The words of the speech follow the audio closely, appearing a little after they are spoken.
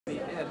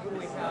ahead. Who do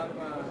we have?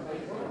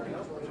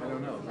 I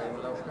don't know. Is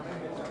anyone else coming?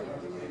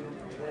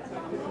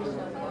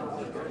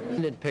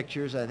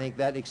 Pictures, I think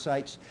that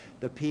excites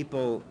the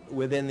people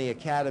within the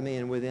academy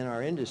and within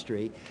our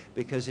industry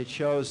because it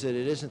shows that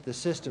it isn't the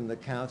system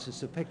that counts,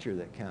 it's the picture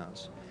that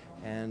counts.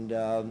 And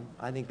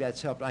I think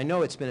that's helped. I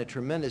know it's been a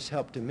tremendous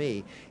help to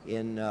me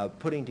in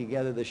putting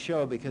together the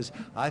show because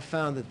I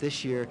found that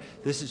this year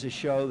this is a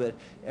show that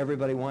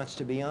everybody wants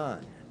to be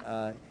on.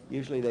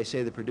 Usually they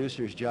say the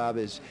producer's job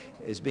is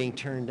being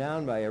turned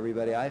down by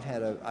everybody. I've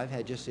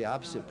had just the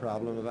opposite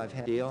problem. I've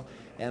had a deal,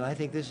 and I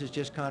think this is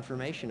just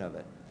confirmation of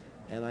it.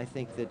 And I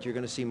think that you're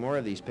going to see more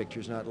of these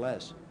pictures, not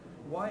less.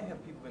 Why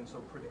have people been so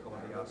critical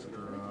of the Oscar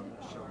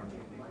show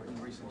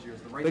in recent years?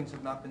 The ratings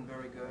have not been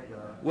very good.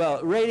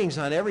 Well, ratings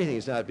on everything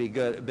has not been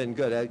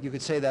good. You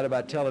could say that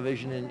about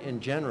television in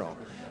general.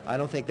 I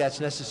don't think that's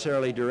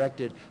necessarily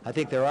directed. I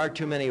think there are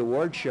too many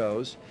award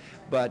shows,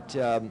 but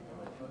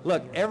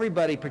look,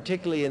 everybody,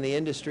 particularly in the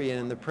industry and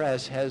in the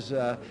press, has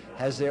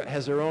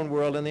their own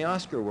world in the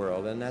Oscar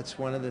world, and that's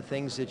one of the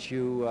things that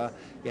you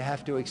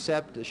have to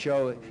accept. The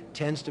show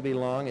tends to be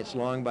long; it's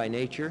long by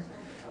nature.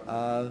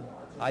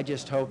 I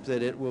just hope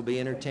that it will be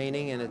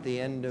entertaining, and at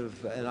the end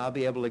and I'll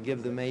be able to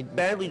give the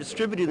badly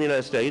distributed in the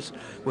United States,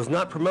 was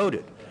not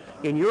promoted.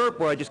 In Europe,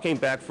 where I just came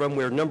back from,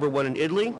 we're #1 in Italy,